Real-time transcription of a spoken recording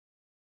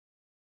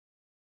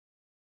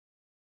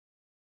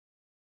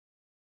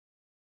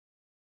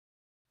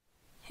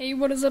Hey,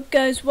 what is up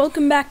guys?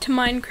 Welcome back to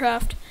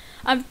Minecraft.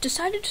 I've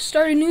decided to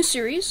start a new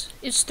series.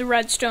 It's the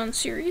Redstone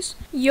series.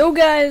 Yo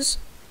guys,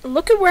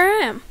 look at where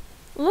I am.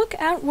 Look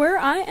at where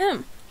I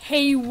am.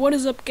 Hey, what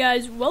is up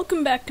guys?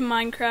 Welcome back to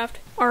Minecraft.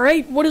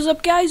 Alright, what is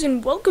up guys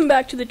and welcome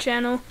back to the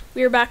channel.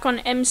 We are back on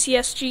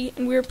MCSG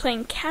and we are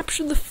playing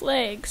Capture the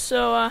Flag.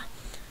 So,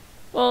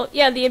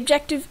 the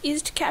objective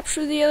is to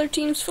capture the other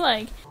team's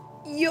flag.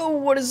 Yo,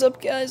 what is up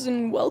guys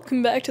and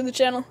welcome back to the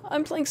channel.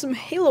 I'm playing some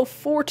Halo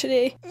 4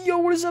 today. Yo,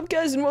 what is up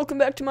guys and welcome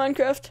back to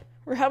Minecraft.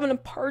 We're having a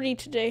party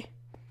today.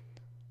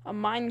 A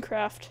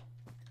Minecraft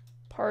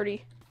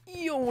party.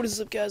 Yo, what is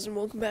up guys and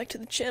welcome back to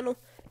the channel.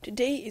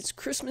 Today is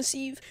Christmas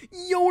Eve.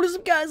 Yo, what is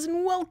up guys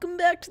and welcome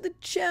back to the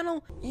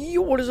channel.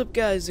 Yo, what is up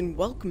guys and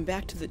welcome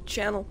back to the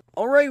channel.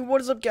 Alright,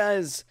 what is up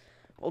guys?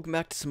 Welcome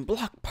back to some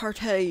block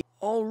party.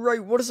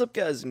 Alright, what is up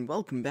guys and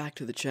welcome back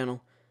to the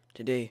channel.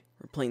 Today,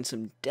 we're playing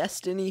some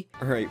Destiny.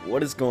 Alright,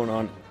 what is going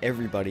on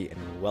everybody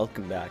and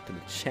welcome back to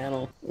the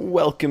channel.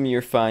 Welcome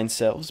your fine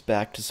selves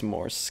back to some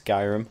more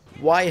Skyrim.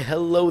 Why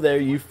hello there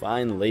you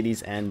fine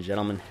ladies and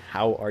gentlemen,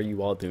 how are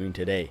you all doing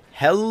today?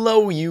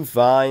 Hello you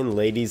fine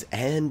ladies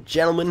and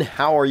gentlemen,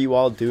 how are you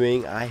all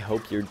doing? I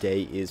hope your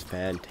day is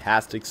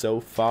fantastic so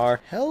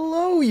far.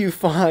 Hello you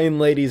fine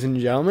ladies and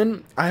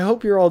gentlemen, I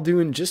hope you're all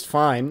doing just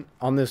fine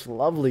on this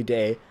lovely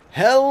day.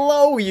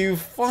 Hello you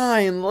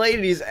fine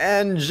ladies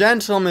and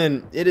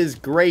gentlemen, it is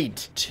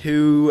great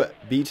to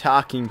be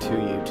talking to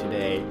you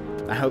today.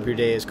 I hope your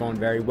day is going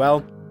very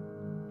well.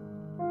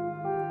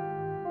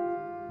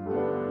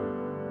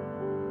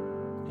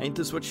 Ain't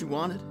this what you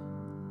wanted?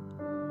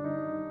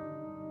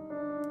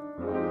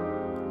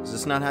 Is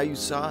this not how you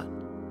saw it?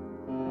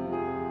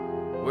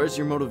 Where's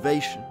your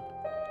motivation?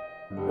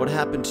 What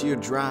happened to your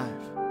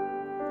drive?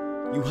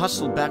 You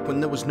hustled back when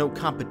there was no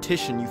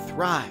competition, you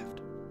thrived.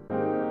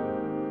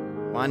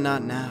 Why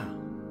not now?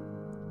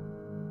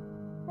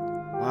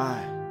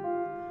 Why?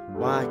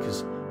 Why?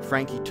 'Cause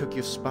Frankie took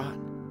your spot?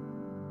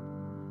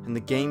 And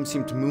the game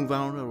seemed to move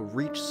out of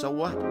reach, so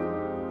what?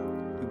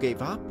 You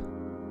gave up?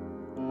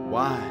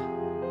 Why?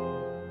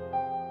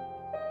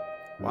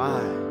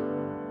 Why?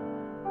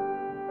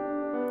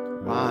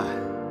 Why?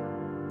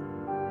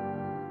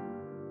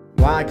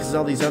 Why? 'Cause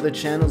all these other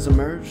channels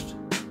emerged?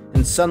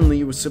 And suddenly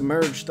you were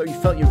submerged, though you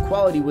felt your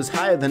quality was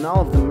higher than all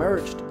of them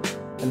merged.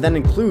 And that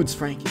includes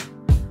Frankie.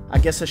 I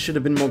guess I should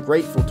have been more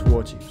grateful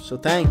towards you, so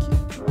thank you.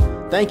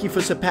 Thank you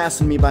for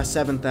surpassing me by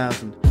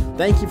 7,000.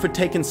 Thank you for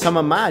taking some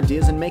of my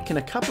ideas and making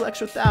a couple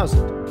extra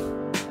thousand.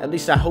 At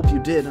least I hope you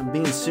did, I'm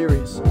being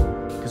serious.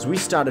 'Cause we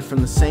started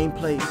from the same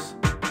place.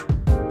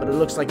 But it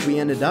looks like we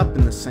ended up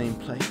in the same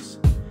place.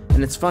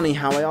 And it's funny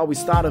how I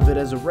always thought of it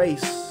as a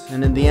race.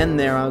 And in the end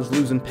there I was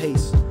losing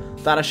pace.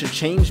 Thought I should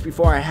change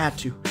before I had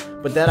to.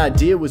 But that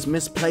idea was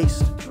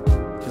misplaced.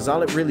 'Cause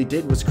all it really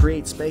did was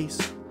create space.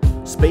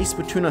 Space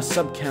between our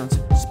subcounts,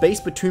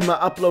 space between my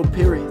upload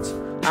periods.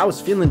 I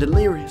was feeling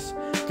delirious,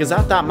 'cause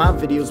I thought my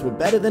videos were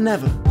better than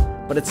ever.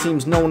 But it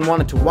seems no one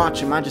wanted to watch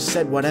them, I just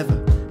said whatever.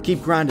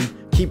 Keep grinding,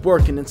 keep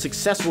working, and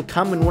success will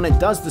come, and when it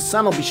does, the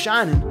sun will be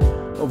shining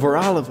over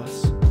all of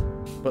us.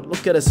 But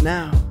look at us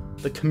now,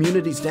 the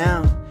community's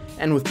down,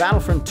 and with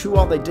Battlefront 2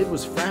 all they did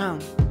was frown.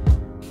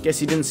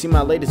 Guess you didn't see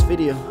my latest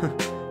video,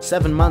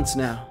 7 months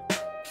now.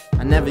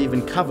 I never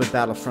even covered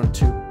Battlefront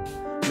 2.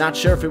 Not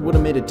sure if it would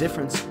have made a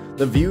difference.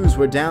 The views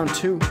were down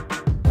too,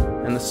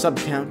 and the sub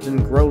count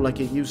didn't grow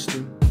like it used to.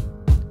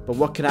 But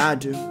what could I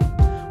do?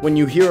 When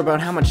you hear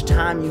about how much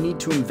time you need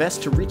to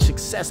invest to reach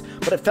success,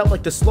 but it felt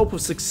like the slope of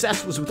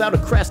success was without a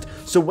crest.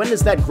 So when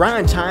does that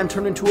grind time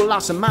turn into a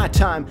loss of my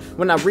time?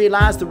 When I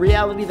realize the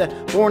reality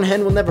that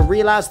BoringHen will never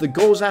realize, the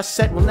goals I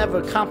set will never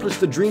accomplish,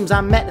 the dreams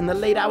I met in the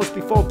late hours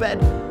before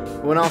bed.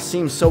 When all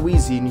seems so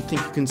easy and you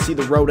think you can see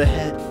the road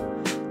ahead.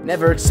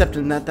 Never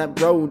accepting that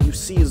that road you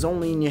see is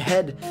only in your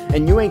head.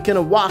 And you ain't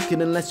gonna walk it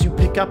unless you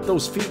pick up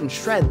those feet and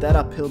shred that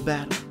uphill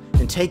battle.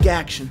 And take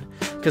action.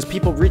 'Cause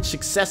people reach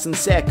success and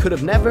say I could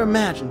have never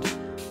imagined.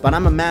 But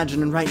I'm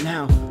imagining right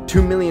now,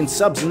 2 million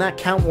subs and that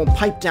count won't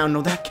pipe down.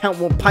 No, that count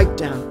won't pipe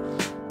down.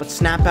 But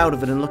snap out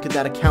of it and look at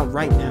that account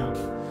right now.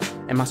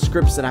 And my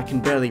scripts that I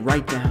can barely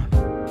write down.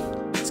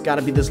 It's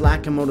gotta be this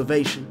lack of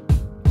motivation.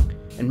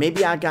 And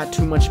maybe I got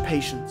too much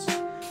patience.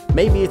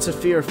 Maybe it's a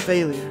fear of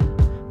failure.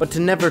 But to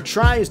never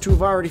try is to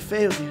have already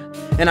failed you.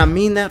 And I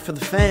mean that for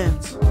the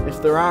fans, if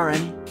there are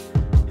any.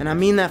 And I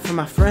mean that for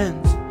my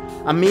friends.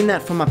 I mean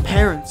that for my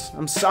parents.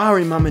 I'm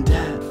sorry, Mom and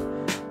Dad.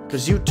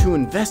 'Cause you two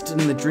invested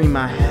in the dream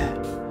I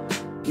had.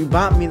 You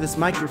bought me this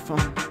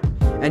microphone.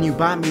 And you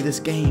bought me this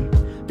game.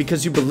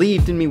 Because you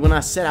believed in me when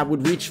I said I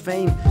would reach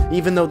fame.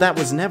 Even though that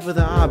was never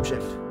the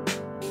object.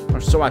 Or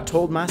so I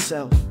told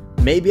myself.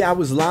 Maybe I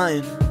was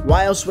lying.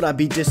 Why else would I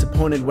be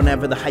disappointed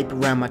whenever the hype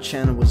around my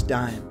channel was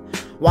dying?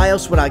 Why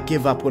else would I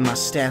give up when my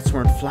stats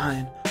weren't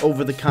flying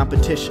over the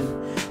competition?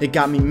 It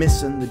got me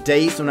missing the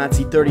days when I'd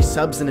see 30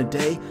 subs in a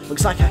day.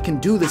 Looks like I can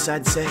do this,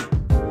 I'd say.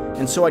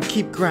 And so I'd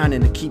keep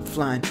grinding to keep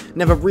flying,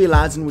 never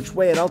realizing which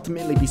way I'd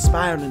ultimately be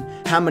spiraling.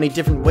 How many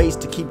different ways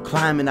to keep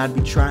climbing I'd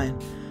be trying.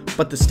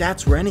 But the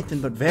stats were anything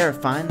but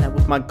verifying that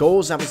with my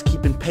goals I was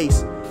keeping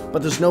pace.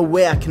 but there's no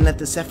way I can let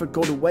this effort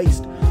go to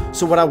waste.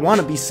 So what I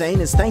want to be saying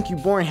is thank you,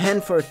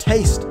 BoringHen, for a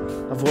taste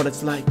of what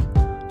it's like.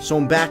 So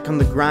I'm back on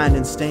the grind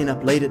and staying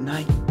up late at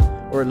night,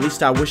 or at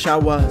least I wish I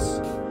was.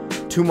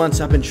 2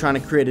 months I've been trying to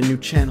create a new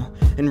channel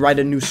and write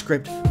a new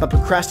script, but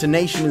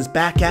procrastination is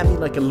back at me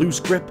like a loose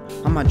grip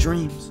on my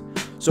dreams.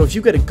 So if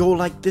you got a goal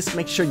like this,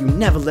 make sure you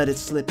never let it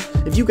slip.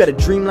 If you got a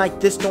dream like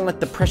this, don't let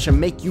the pressure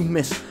make you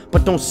miss.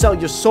 But don't sell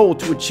your soul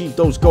to achieve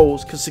those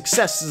goals, cause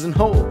success isn't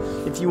whole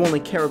if you only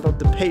care about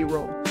the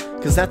payroll.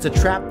 Cause that's a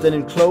trap that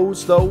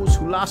encloses those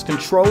who lost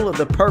control of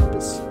their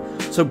purpose.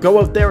 So go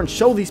out there and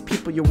show these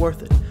people you're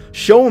worth it.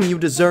 Show them you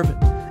deserve it.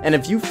 And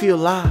if you feel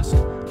lost,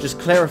 just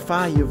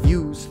clarify your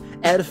views.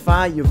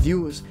 Edify your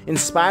viewers,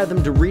 inspire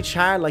them to reach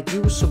higher like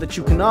you, so that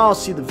you can all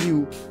see the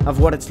view of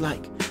what it's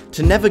like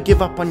to never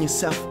give up on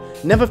yourself,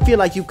 never feel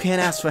like you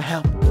can't ask for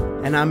help.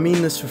 And I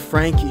mean this for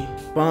Frankie,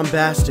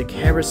 Bombastic,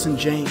 Harrison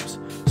James,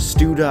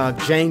 Stu Dog,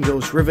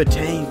 Django's, River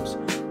Thames,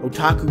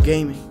 Otaku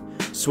Gaming,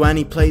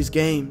 Swanee Plays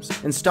Games,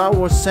 and Star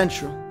Wars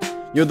Central.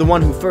 You're the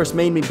one who first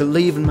made me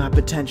believe in my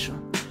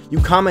potential. You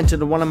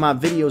commented on one of my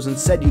videos and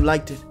said you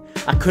liked it.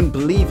 I couldn't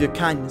believe your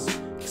kindness,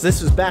 cause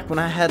this was back when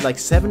I had like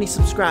 70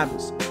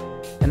 subscribers.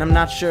 And I'm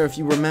not sure if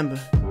you remember.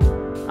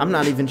 I'm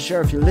not even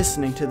sure if you're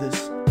listening to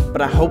this,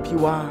 but I hope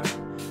you are.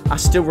 I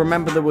still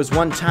remember there was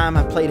one time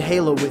I played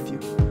Halo with you.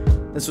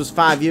 This was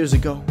 5 years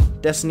ago.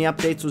 Destiny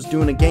Updates was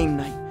doing a game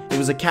night. It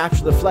was a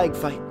capture the flag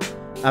fight,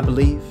 I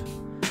believe.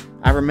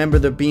 I remember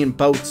there being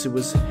boats. It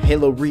was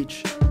Halo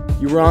Reach.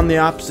 You were on the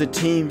opposite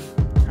team.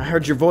 I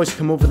heard your voice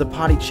come over the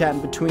potty chat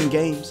in between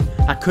games.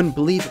 I couldn't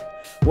believe it.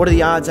 What are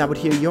the odds I would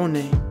hear your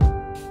name?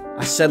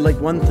 I said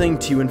like one thing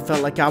to you and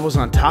felt like I was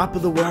on top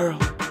of the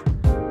world.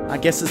 I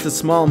guess it's the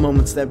small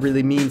moments that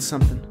really mean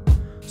something.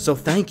 So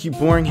thank you,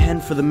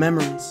 BoringHen, for the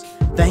memories.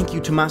 Thank you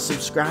to my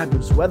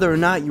subscribers, whether or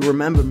not you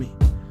remember me.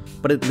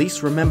 But at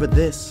least remember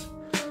this.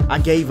 I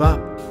gave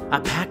up. I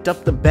packed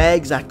up the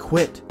bags, I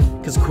quit.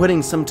 Cause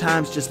quitting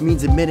sometimes just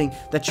means admitting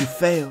that you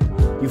failed.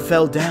 You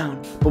fell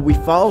down, but we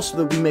fall so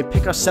that we may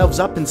pick ourselves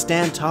up and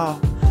stand tall.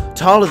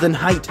 Taller than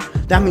height,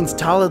 that means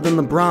taller than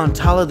LeBron,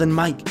 taller than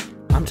Mike.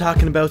 I'm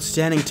talking about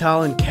standing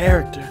tall in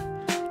character,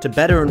 to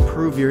better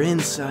improve your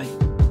insight.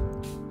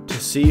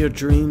 To see your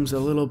dreams a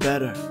little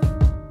better.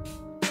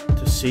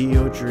 To see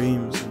your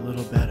dreams a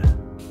little better.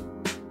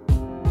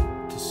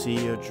 To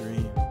see your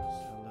dreams a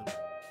little.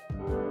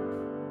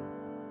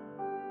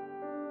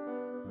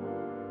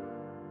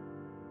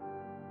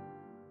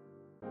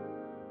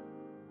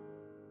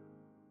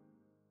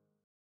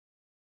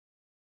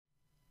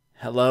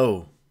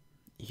 Hello,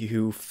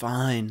 you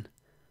fine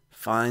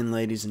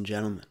ladies and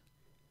gentlemen.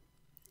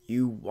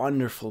 You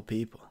wonderful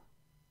people.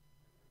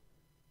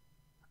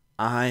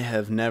 I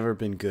have never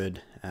been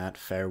good at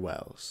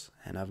farewells,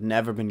 and I've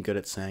never been good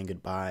at saying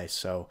goodbye,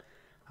 so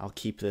I'll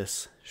keep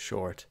this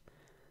short.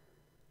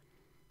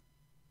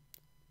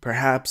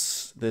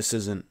 Perhaps this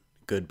isn't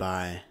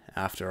goodbye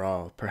after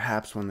all.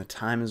 Perhaps when the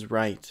time is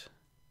right,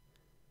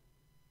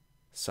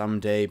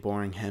 someday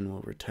BoringHen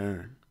will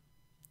return.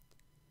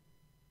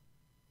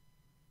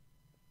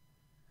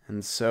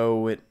 And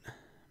so it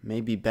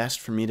may be best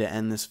for me to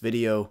end this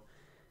video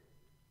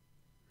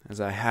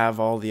as I have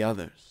all the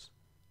others.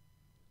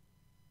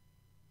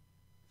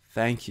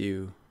 Thank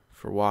you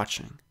for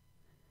watching.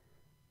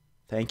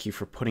 Thank you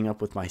for putting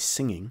up with my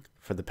singing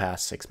for the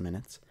past 6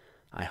 minutes.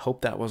 I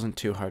hope that wasn't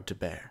too hard to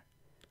bear.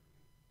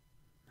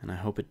 And I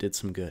hope it did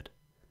some good.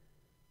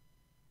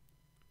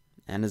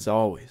 And as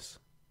always,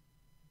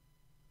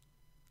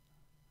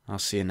 I'll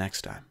see you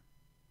next time.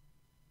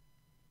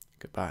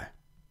 Goodbye.